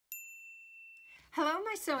Hello,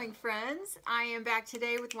 my sewing friends. I am back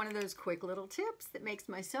today with one of those quick little tips that makes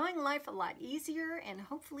my sewing life a lot easier, and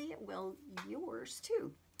hopefully it will yours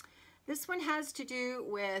too. This one has to do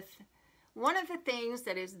with one of the things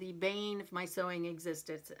that is the bane of my sewing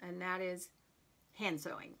existence, and that is hand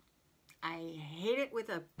sewing. I hate it with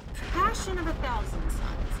a passion of 1,000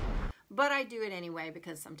 suns, but I do it anyway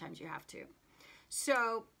because sometimes you have to.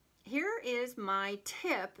 So here is my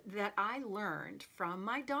tip that I learned from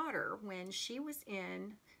my daughter when she was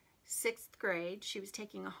in 6th grade. She was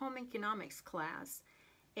taking a home economics class,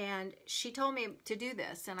 and she told me to do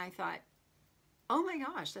this, and I thought, oh my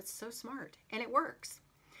gosh, that's so smart, and it works.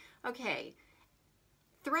 Okay,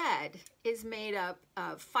 thread is made up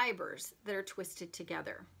of fibers that are twisted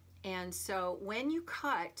together, and so when you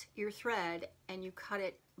cut your thread and you cut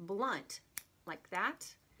it blunt like that,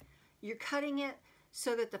 you're cutting it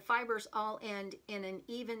so that the fibers all end in an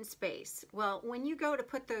even space. Well, when you go to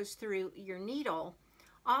put those through your needle,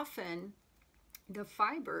 often the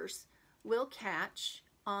fibers will catch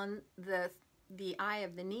on the eye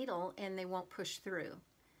of the needle and they won't push through.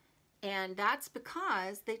 And that's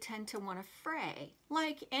because they tend to want to fray,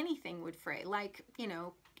 like anything would fray, like,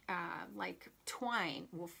 like twine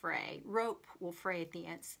will fray, rope will fray at the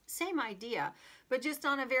ends. Same idea, but just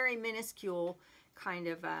on a very minuscule kind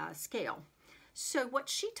of scale. So what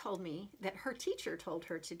she told me that her teacher told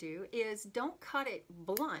her to do is don't cut it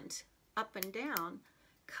blunt up and down,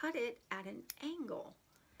 cut it at an angle.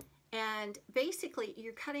 And basically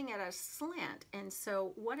you're cutting at a slant, and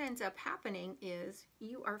so what ends up happening is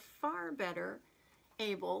you are far better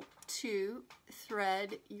able to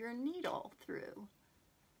thread your needle through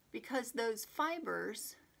because those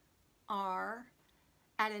fibers are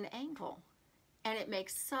at an angle, and it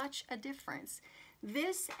makes such a difference.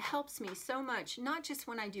 This helps me so much, not just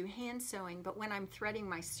when I do hand sewing, but when I'm threading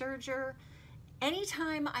my serger.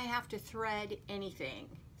 Anytime I have to thread anything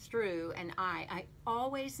through an eye, I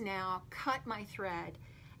always now cut my thread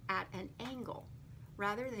at an angle.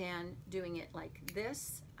 Rather than doing it like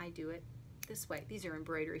this, I do it this way. These are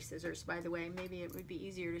embroidery scissors, by the way. Maybe it would be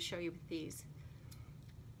easier to show you with these.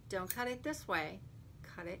 Don't cut it this way,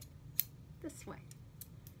 cut it this way.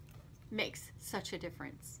 Makes such a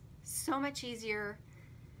difference. So much easier,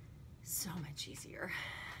 so much easier.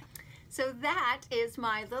 So that is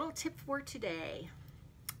my little tip for today.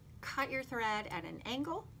 Cut your thread at an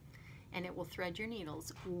angle and it will thread your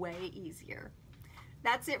needles way easier.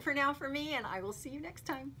 That's it for now for me, and I will see you next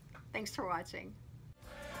time. Thanks for watching.